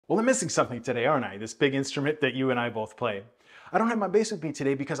Well, I'm missing something today, aren't I? This big instrument that you and I both play. I don't have my bass with me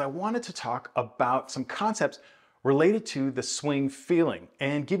today because I wanted to talk about some concepts related to the swing feeling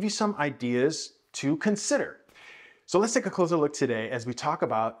and give you some ideas to consider. So let's take a closer look today as we talk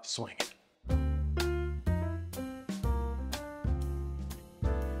about swing.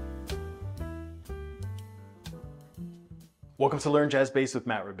 Welcome to Learn Jazz Bass with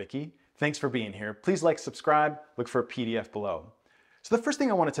Matt Rybicki. Thanks for being here. Please like, subscribe, look for a PDF below. So the first thing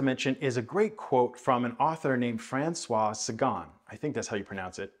I wanted to mention is a great quote from an author named Francois Sagan. I think that's how you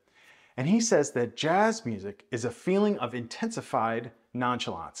pronounce it. And he says that jazz music is a feeling of intensified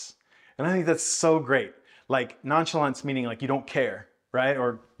nonchalance. And I think that's so great. Like nonchalance meaning like you don't care, right?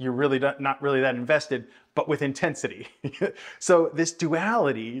 Or you're really not really that invested, but with intensity. So this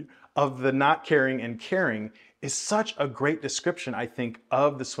duality of the not caring and caring is such a great description, I think,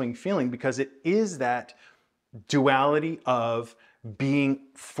 of the swing feeling, because it is that duality of being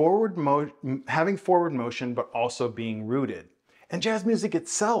having forward motion, but also being rooted. And jazz music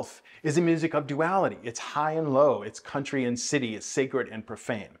itself is a music of duality. It's high and low, it's country and city, it's sacred and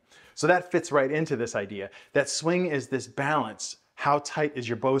profane. So that fits right into this idea that swing is this balance. How tight is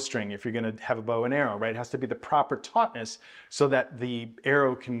your bowstring if you're going to have a bow and arrow, right? It has to be the proper tautness so that the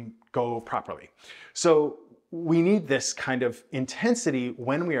arrow can go properly. So we need this kind of intensity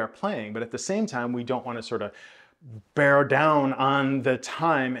when we are playing, but at the same time, we don't want to sort of bear down on the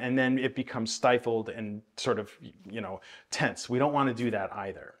time and then it becomes stifled and sort of, tense. We don't want to do that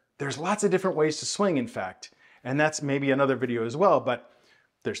either. There's lots of different ways to swing, in fact, and that's maybe another video as well, but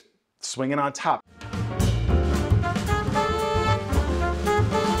there's swinging on top.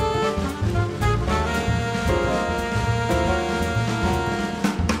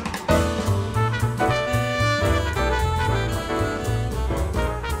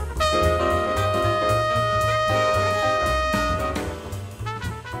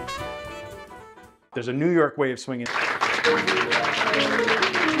 There's a New York way of swinging.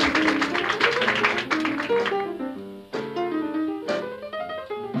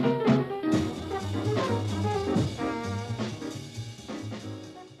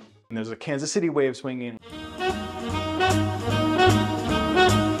 And there's a Kansas City way of swinging.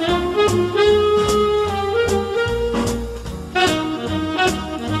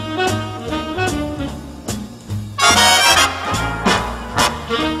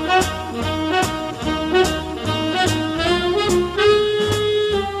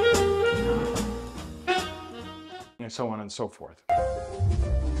 And so on and so forth.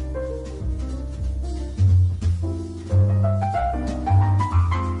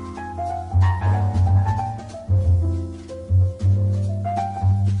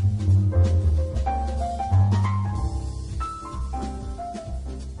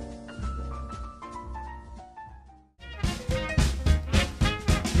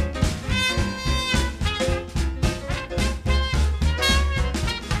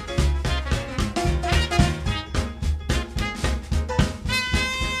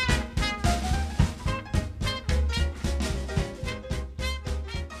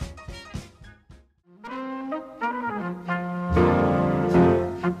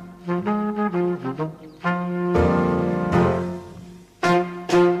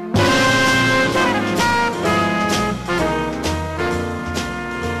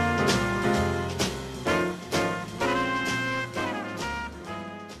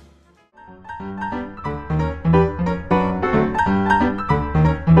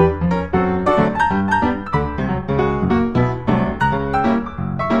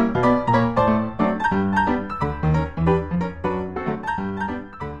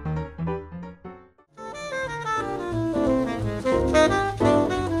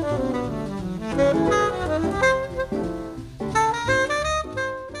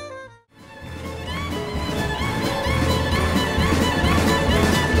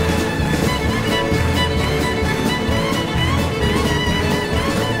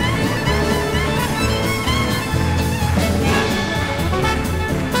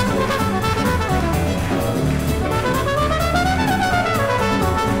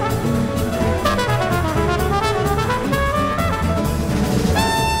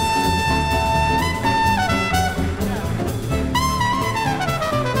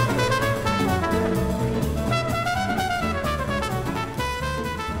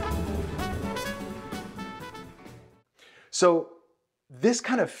 So this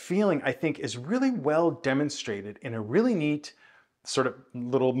kind of feeling, I think, is really well demonstrated in a really neat sort of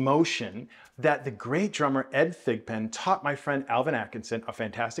little motion that the great drummer Ed Thigpen taught my friend Alvin Atkinson, a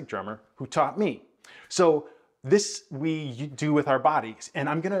fantastic drummer, who taught me. So this we do with our bodies, and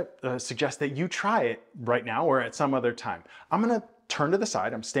I'm gonna suggest that you try it right now or at some other time. I'm gonna turn to the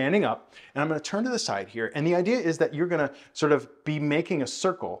side. I'm standing up and I'm going to turn to the side here. And the idea is that you're going to sort of be making a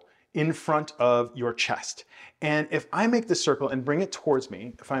circle in front of your chest. And if I make this circle and bring it towards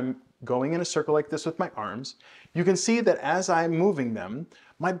me, if I'm going in a circle like this with my arms, you can see that as I'm moving them,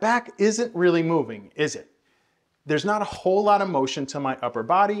 my back isn't really moving, is it? There's not a whole lot of motion to my upper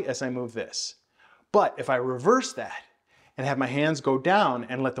body as I move this. But if I reverse that and have my hands go down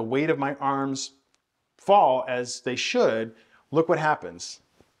and let the weight of my arms fall as they should, look what happens.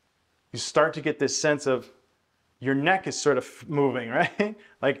 You start to get this sense of your neck is sort of moving, right?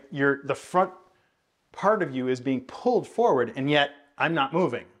 Like the front part of you is being pulled forward, and yet I'm not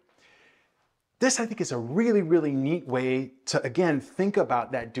moving. This, I think, is a really, really neat way to, again, think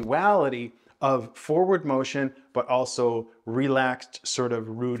about that duality of forward motion, but also relaxed sort of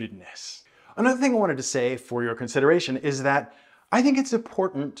rootedness. Another thing I wanted to say for your consideration is that I think it's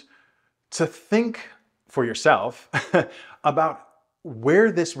important to think for yourself about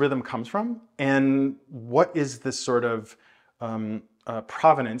where this rhythm comes from and what is the sort of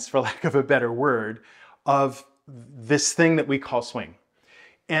provenance, for lack of a better word, of this thing that we call swing.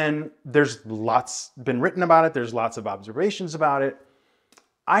 And there's lots been written about it. There's lots of observations about it.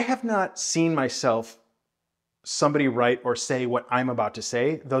 I have not seen myself, somebody write or say what I'm about to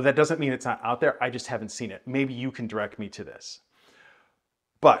say, though that doesn't mean it's not out there. I just haven't seen it. Maybe you can direct me to this.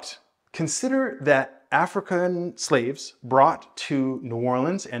 But consider that African slaves brought to New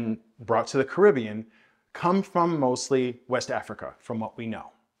Orleans and brought to the Caribbean come from mostly West Africa, from what we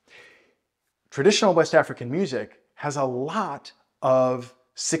know. Traditional West African music has a lot of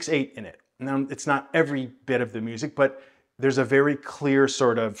 6/8 in it. Now, it's not every bit of the music, but there's a very clear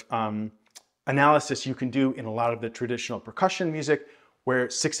sort of analysis you can do in a lot of the traditional percussion music where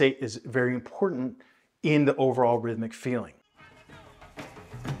 6/8 is very important in the overall rhythmic feeling.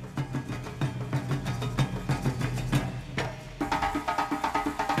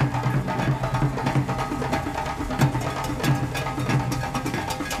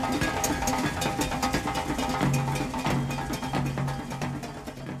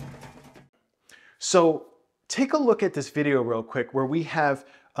 So take a look at this video real quick where we have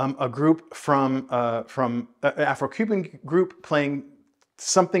a group from Afro-Cuban group playing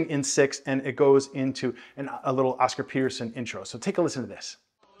something in 6, and it goes into a little Oscar Peterson intro. So take a listen to this.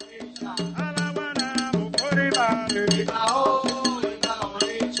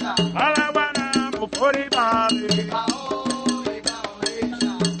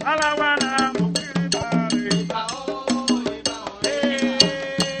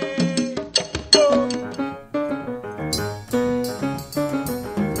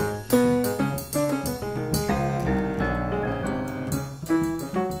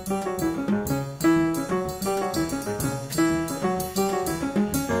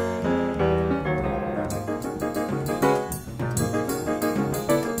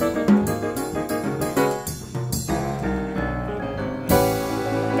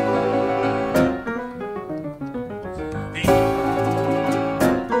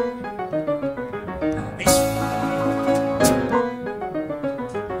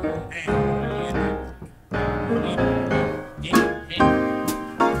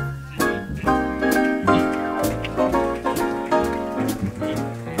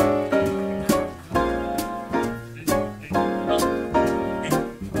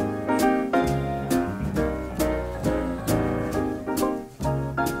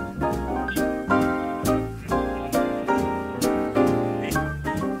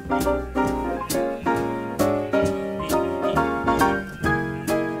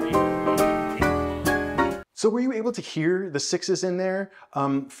 So were you able to hear the 6s in there?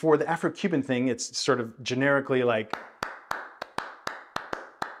 For the Afro-Cuban thing, it's sort of generically like,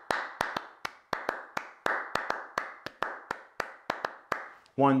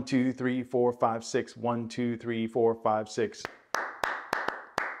 one, 2, 3, 4, 5, 6, 1, 2, 3, 4, 5, 6.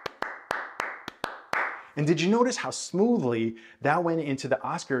 And did you notice how smoothly that went into the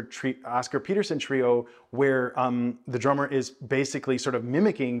Oscar Peterson trio, where the drummer is basically sort of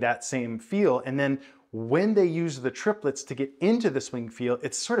mimicking that same feel, and then when they use the triplets to get into the swing feel,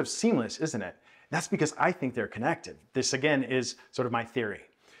 it's sort of seamless, isn't it? That's because I think they're connected. This, again, is sort of my theory.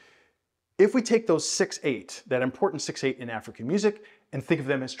 If we take those 6/8, that important 6/8 in African music, and think of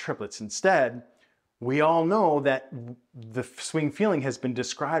them as triplets instead, we all know that the swing feeling has been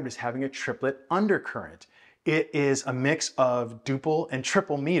described as having a triplet undercurrent. It is a mix of duple and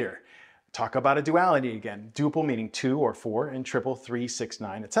triple meter. Talk about a duality again. Duple meaning 2 or 4, and triple 3, 6,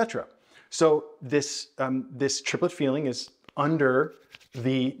 9, etc. So this triplet feeling is under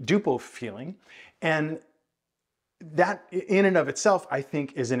the duple feeling, and that in and of itself, I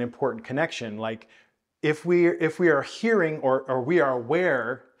think, is an important connection. Like, if we are hearing or we are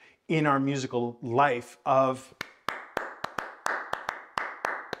aware in our musical life of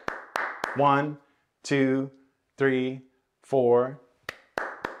 1, 2, 3, 4,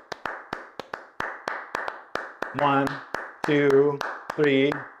 1, 2,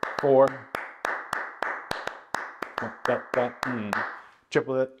 3, 4, triplet,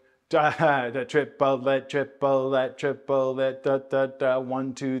 triplet, triplet, triplet,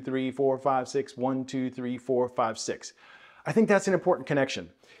 1, 2, 3, 4, 5, 6, 1, 2, 3, 4, 5, 6. I think that's an important connection.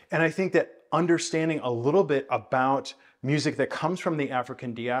 And I think that understanding a little bit about music that comes from the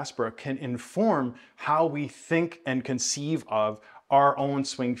African diaspora can inform how we think and conceive of our own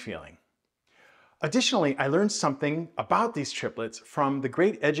swing feeling. Additionally, I learned something about these triplets from the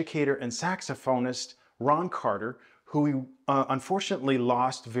great educator and saxophonist Ron Carter, who we unfortunately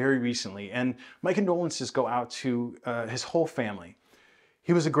lost very recently. And my condolences go out to his whole family.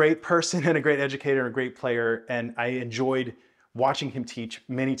 He was a great person and a great educator and a great player, and I enjoyed watching him teach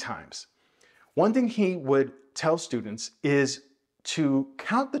many times. One thing he would tell students is to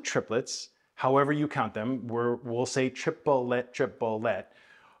count the triplets, however you count them. We'll say triplet, triplet,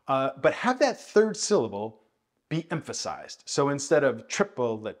 but have that third syllable be emphasized. So instead of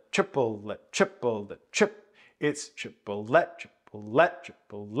triplet, triplet, triplet, trip, it's triplet, triplet,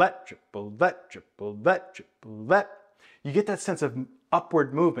 triplet, triplet, triplet, triplet. You get that sense of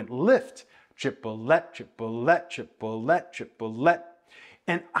upward movement, lift, triplet, triplet, triplet, triplet.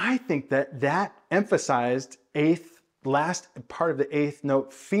 And I think that emphasized last part of the eighth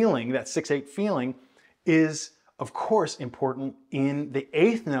note feeling, that 6/8 feeling, is of course important in the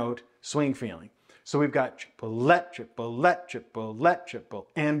eighth note swing feeling. So we've got triplet, triplet, triplet, triple,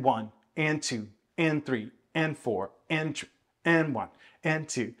 and 1, and 2, and 3, and 4, and 1, and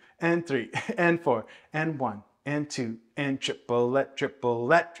 2, and 3, and 4, and 1, and 2, and triplet,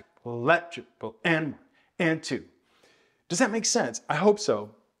 triplet, triplet, triple, and 1, and 2. Does that make sense? I hope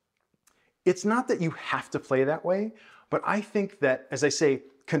so. It's not that you have to play that way, but I think that, as I say,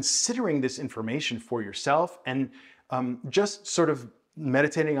 considering this information for yourself and just sort of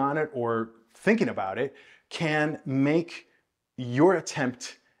meditating on it or thinking about it can make your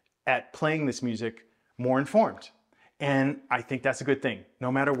attempt at playing this music more informed. And I think that's a good thing.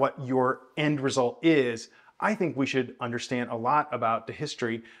 No matter what your end result is, I think we should understand a lot about the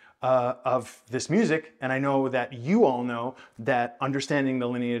history of this music. And I know that you all know that understanding the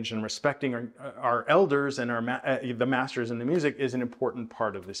lineage and respecting our elders and the masters in the music is an important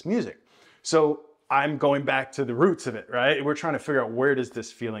part of this music. So I'm going back to the roots of it, right? We're trying to figure out, where does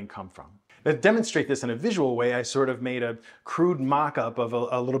this feeling come from? To demonstrate this in a visual way, I sort of made a crude mock-up of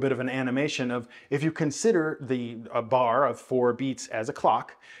a little bit of an animation of, if you consider a bar of 4 beats as a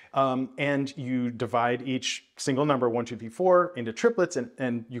clock, and you divide each single number, 1, 2, 3, 4, into triplets,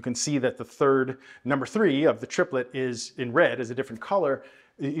 and you can see that the number 3 of the triplet is in red, is a different color,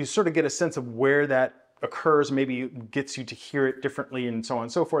 you sort of get a sense of where that occurs, maybe gets you to hear it differently and so on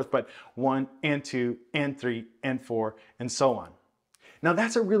and so forth, but 1, and 2, and 3, and 4, and so on. Now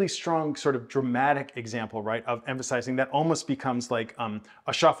that's a really strong sort of dramatic example, right, of emphasizing that almost becomes like a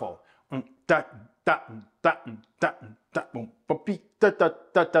shuffle. You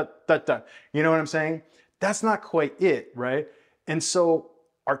know what I'm saying? That's not quite it, right? And so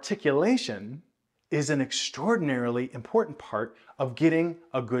articulation is an extraordinarily important part of getting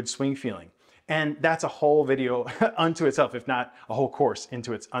a good swing feeling. And that's a whole video unto itself, if not a whole course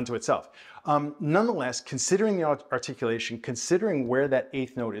unto itself. Nonetheless, considering the articulation, considering where that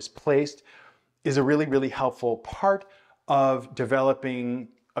eighth note is placed, is a really, really helpful part of developing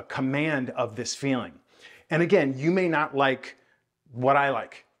a command of this feeling. And again, you may not like what I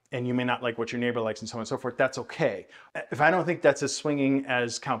like, and you may not like what your neighbor likes, and so on and so forth. That's okay. If I don't think that's as swinging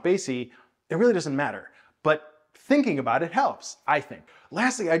as Count Basie, it really doesn't matter. But thinking about it helps, I think.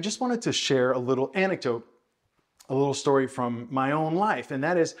 Lastly, I just wanted to share a little anecdote, a little story from my own life. And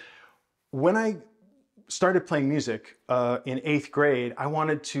that is, when I started playing music in 8th grade, I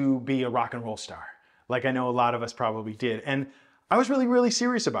wanted to be a rock and roll star, like I know a lot of us probably did. And I was really, really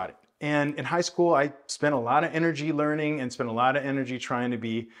serious about it. And in high school, I spent a lot of energy learning and spent a lot of energy trying to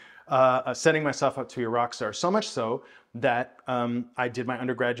be setting myself up to be a rock star. So much so that I did my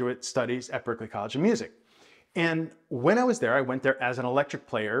undergraduate studies at Berklee College of Music. And when I was there, I went there as an electric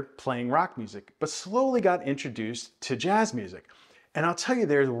player playing rock music, but slowly got introduced to jazz music. And I'll tell you,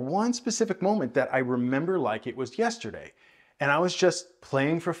 there's one specific moment that I remember like it was yesterday. And I was just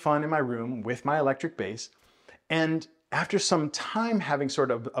playing for fun in my room with my electric bass. And after some time having sort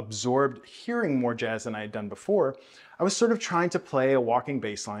of absorbed hearing more jazz than I had done before, I was sort of trying to play a walking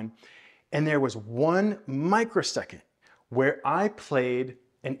bass line. And there was one microsecond where I played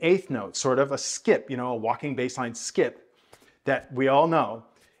an eighth note, sort of a skip, you know, a walking bass line skip that we all know,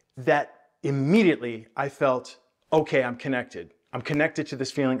 that immediately I felt, okay, I'm connected. I'm connected to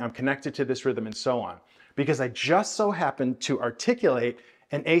this feeling, I'm connected to this rhythm, and so on. Because I just so happened to articulate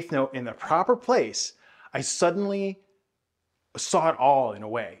an eighth note in the proper place, I suddenly saw it all in a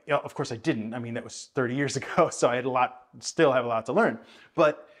way. You know, of course I didn't. I mean, that was 30 years ago, so I had still have a lot to learn.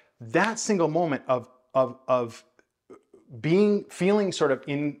 But that single moment of feeling sort of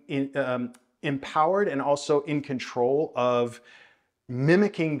empowered and also in control of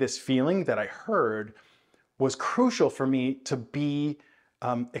mimicking this feeling that I heard was crucial for me to be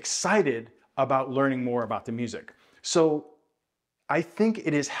excited about learning more about the music. So I think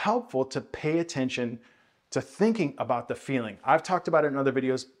it is helpful to pay attention to thinking about the feeling. I've talked about it in other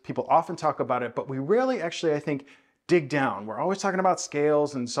videos. People often talk about it, but we rarely actually, I think, dig down. We're always talking about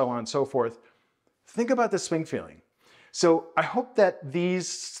scales and so on and so forth. Think about the swing feeling. So I hope that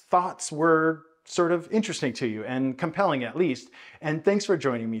these thoughts were sort of interesting to you and compelling at least. And thanks for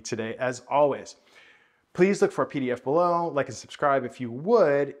joining me today, as always. Please look for a PDF below, like and subscribe if you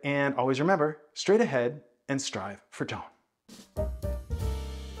would, and always remember, straight ahead and strive for tone.